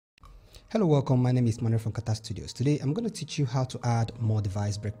Hello, welcome. My name is Manuel from Kata Studios. Today, I'm going to teach you how to add more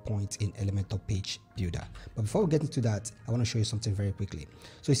device breakpoints in Elementor Page Builder. But before we get into that, I want to show you something very quickly.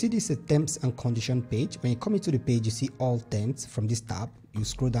 So you see this is a terms and condition page. When you come into the page, you see all terms from this tab. You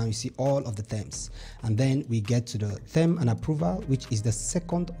scroll down, you see all of the terms. And then we get to the term and approval, which is the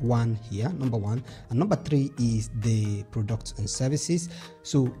second one here, number 1. And number 3 is the products and services.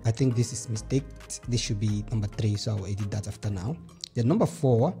 So I think this is mistake. This should be number 3. So I'll edit that after now. Then number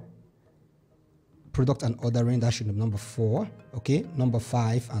 4. Product and ordering, that should be number 4, okay, number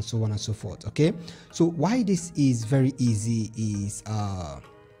 5, and so on and so forth. Okay, so why this is very easy is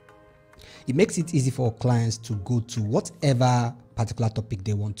it makes it easy for clients to go to whatever particular topic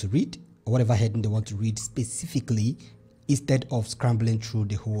they want to read or whatever heading they want to read specifically, instead of scrambling through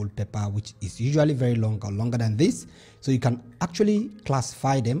the whole paper, which is usually very long or longer than this. So you can actually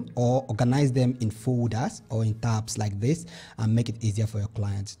classify them or organize them in folders or in tabs like this and make it easier for your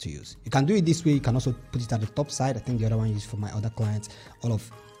clients to use. You can do it this way. You can also put it at the top side. I think the other one is for my other clients, all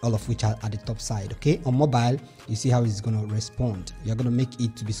of which are at the top side. Okay, on mobile, you see how it's going to respond. You're going to make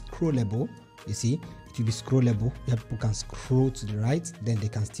it to be scrollable. You see, it will be scrollable. People can scroll to the right, then they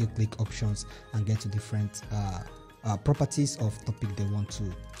can still click options and get to different properties of topic they want to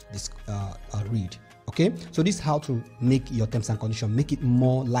read. Okay, so this is how to make your terms and conditions, make it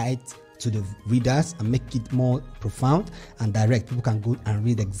more light to the readers and make it more profound and direct. People can go and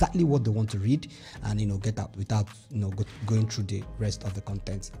read exactly what they want to read and get out without going through the rest of the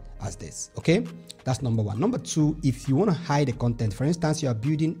content as this. Okay, that's number 1. Number 2, if you want to hide the content, for instance, you are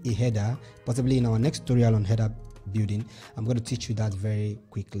building a header, possibly in our next tutorial on header building, I'm going to teach you that very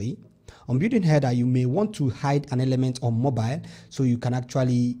quickly. On building header, you may want to hide an element on mobile, so you can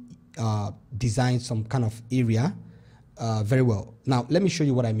actually design some kind of area very well. Now, let me show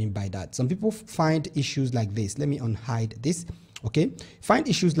you what I mean by that. Some people find issues like this. Let me unhide this. Okay, find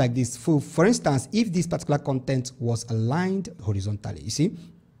issues like this. For instance, if this particular content was aligned horizontally, you see,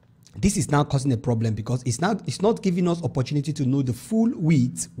 this is now causing a problem because it's not giving us opportunity to know the full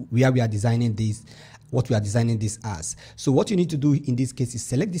width where we are designing this, what we are designing this as. So what you need to do in this case is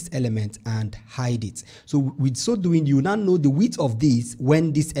select this element and hide it. So with so doing, you now know the width of this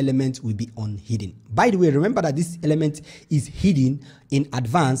when this element will be unhidden. By the way, remember that this element is hidden in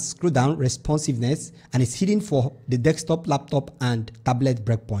advanced, scroll down, responsiveness, and it's hidden for the desktop, laptop, and tablet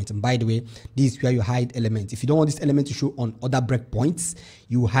breakpoints. And by the way, this is where you hide elements. If you don't want this element to show on other breakpoints,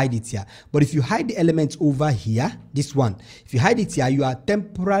 you hide it here. But if you hide the element over here, this one, if you hide it here, you are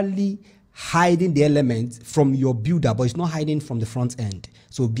temporarily hiding the element from your builder, but it's not hiding from the front end.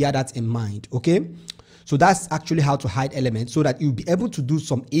 So bear that in mind. Okay, so that's actually how to hide elements, so that you'll be able to do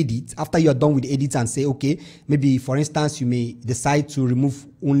some edits after you're done with edits and say, okay, maybe for instance you may decide to remove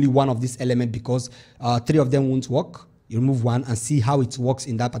only one of this element because 3 of them won't work. You remove one and see how it works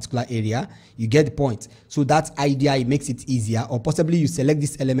in that particular area. You get the point. So that idea, it makes it easier. Or possibly you select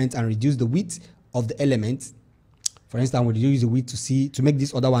this element and reduce the width of the element. For instance, we use the width to make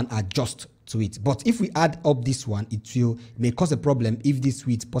this other one adjust to it. But if we add up this one, it may cause a problem. If this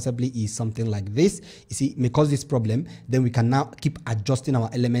width possibly is something like this, you see, it may cause this problem. Then we can now keep adjusting our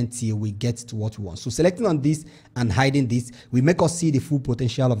element till we get to what we want. So selecting on this and hiding this will make us see the full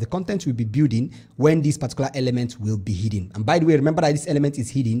potential of the content we'll be building when this particular element will be hidden. And by the way, remember that this element is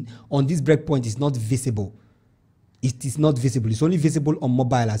hidden on this breakpoint. Is not visible. It is not visible. It's only visible on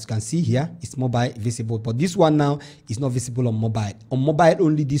mobile. As you can see here, it's mobile visible, but this one now is not visible on mobile. On mobile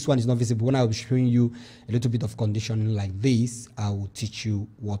only, this one is not visible. When I will be showing you a little bit of conditioning like this, I will teach you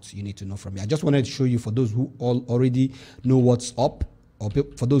what you need to know from here. I just wanted to show you, for those who already know what's up, or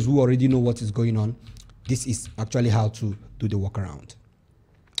for those who already know what is going on, this is actually how to do the workaround.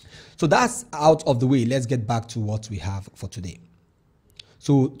 So that's out of the way. Let's get back to what we have for today.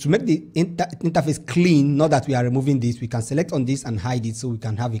 So to make the interface clean, not that we are removing this, we can select on this and hide it so we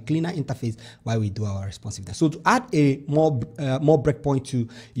can have a cleaner interface while we do our responsiveness. So to add a more breakpoint to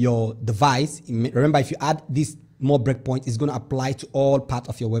your device, remember, if you add this more breakpoint, it's going to apply to all parts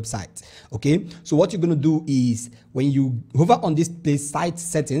of your website. Okay, so what you're going to do is when you hover on this place, site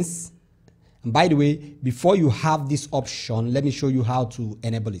settings, and by the way, before you have this option, let me show you how to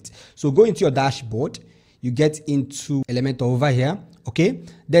enable it. So go into your dashboard, you get into Elementor over here. Okay,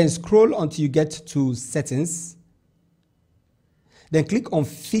 then scroll until you get to settings, then click on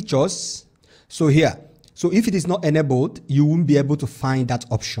features. So here, so if it is not enabled, you won't be able to find that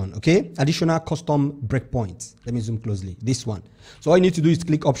option. Okay, additional custom breakpoints. Let me zoom closely, this one. So all you need to do is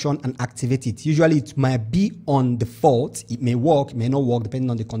click option and activate it. Usually it might be on default. It may work, it may not work, depending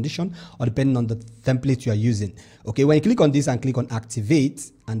on the condition or depending on the template you are using. Okay, when you click on this and click on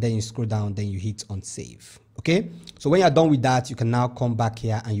activate, and then you scroll down, then you hit on save. Okay, so when you're done with that, you can now come back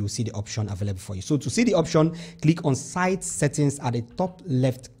here and you'll see the option available for you. So to see the option, click on Site Settings at the top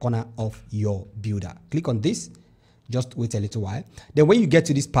left corner of your builder. Click on this. Just wait a little while. Then when you get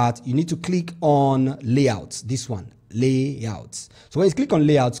to this part, you need to click on Layouts. This one, Layouts. So when you click on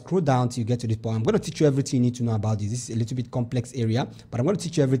Layouts, scroll down till you get to this point. I'm going to teach you everything you need to know about this. This is a little bit complex area, but I'm going to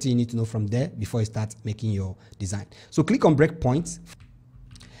teach you everything you need to know from there before you start making your design. So click on Breakpoints.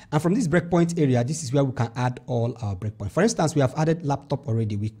 And from this breakpoint area, this is where we can add all our breakpoints. For instance, we have added laptop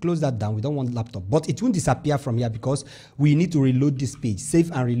already. We close that down. We don't want laptop, but it won't disappear from here because we need to reload this page,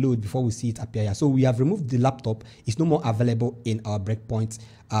 save and reload before we see it appear here. So we have removed the laptop. It's no more available in our breakpoint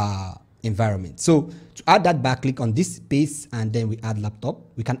environment. So to add that back, click on this space and then we add laptop.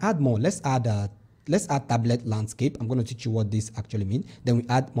 We can add more. Let's add tablet landscape. I'm going to teach you what this actually means. Then we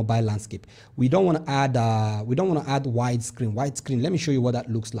add mobile landscape. We don't want to add widescreen. Widescreen. Let me show you what that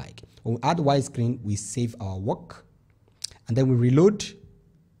looks like. When we add widescreen, we save our work, and then we reload,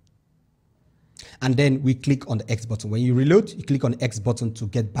 and then we click on the X button. When you reload, you click on the X button to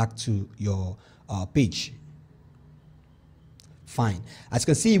get back to your page. Fine. As you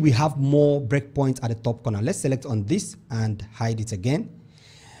can see, we have more breakpoints at the top corner. Let's select on this and hide it again.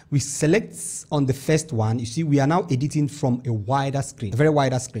 We select on the first one. You see, we are now editing from a wider screen, a very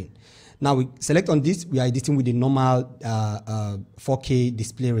wider screen. Now we select on this. We are editing with the normal 4K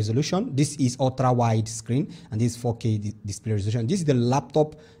display resolution. This is ultra wide screen, and this is 4K display resolution. This is the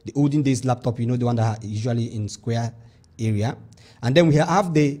laptop, the olden days laptop. You know, the one that usually in square area. And then we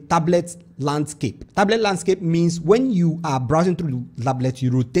have the tablet landscape. Tablet landscape means when you are browsing through the tablet, you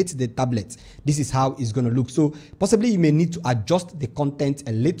rotate the tablet. This is how it's going to look. So possibly you may need to adjust the content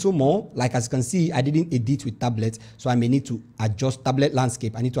a little more. Like as you can see, I didn't edit with tablet, so I may need to adjust tablet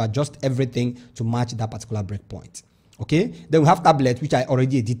landscape. I need to adjust everything to match that particular breakpoint. Okay, then we have tablet, which I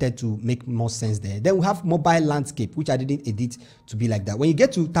already edited to make more sense there. Then we have mobile landscape, which I didn't edit to be like that. When you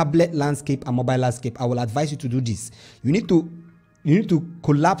get to tablet landscape and mobile landscape, I will advise you to do this. You need to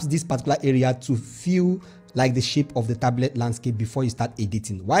collapse this particular area to feel like the shape of the tablet landscape before you start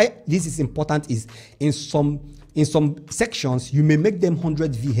editing. Why this is important is in some sections you may make them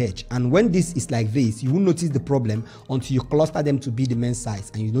 100 VH, and when this is like this, you won't notice the problem until you cluster them to be the main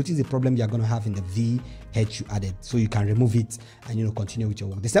size, and you notice the problem you are going to have in the VH you added. So you can remove it and continue with your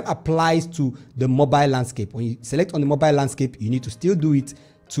work. The same applies to the mobile landscape. When you select on the mobile landscape, you need to still do it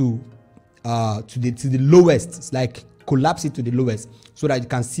to the lowest. It's like collapse it to the lowest so that you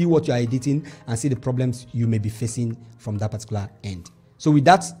can see what you are editing and see the problems you may be facing from that particular end. So with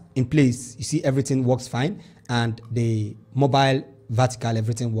that in place, you see everything works fine, and the mobile vertical,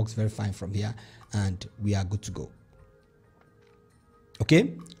 everything works very fine from here, and we are good to go.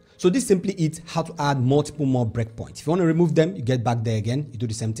 Okay, so this simply is how to add multiple more breakpoints. If you want to remove them, you get back there again, you do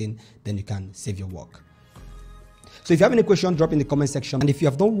the same thing, then you can save your work. So if you have any question, drop in the comment section. And if you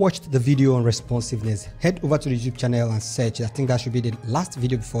have not watched the video on responsiveness, head over to the YouTube channel and search. I think that should be the last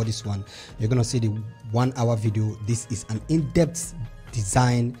video before this one. You're going to see the 1 hour video. This is an in-depth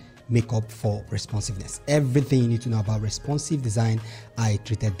design makeup for responsiveness. Everything you need to know about responsive design, I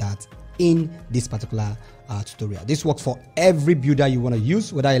treated that in this particular tutorial. This works for every builder you want to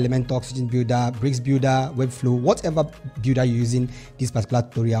use, whether Elementor, Oxygen Builder, Bricks Builder, Webflow, whatever builder you're using. This particular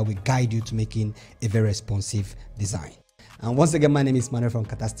tutorial will guide you to making a very responsive design. And once again, my name is Manuel from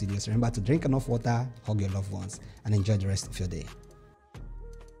Kata Studios. Remember to drink enough water, hug your loved ones, and enjoy the rest of your day.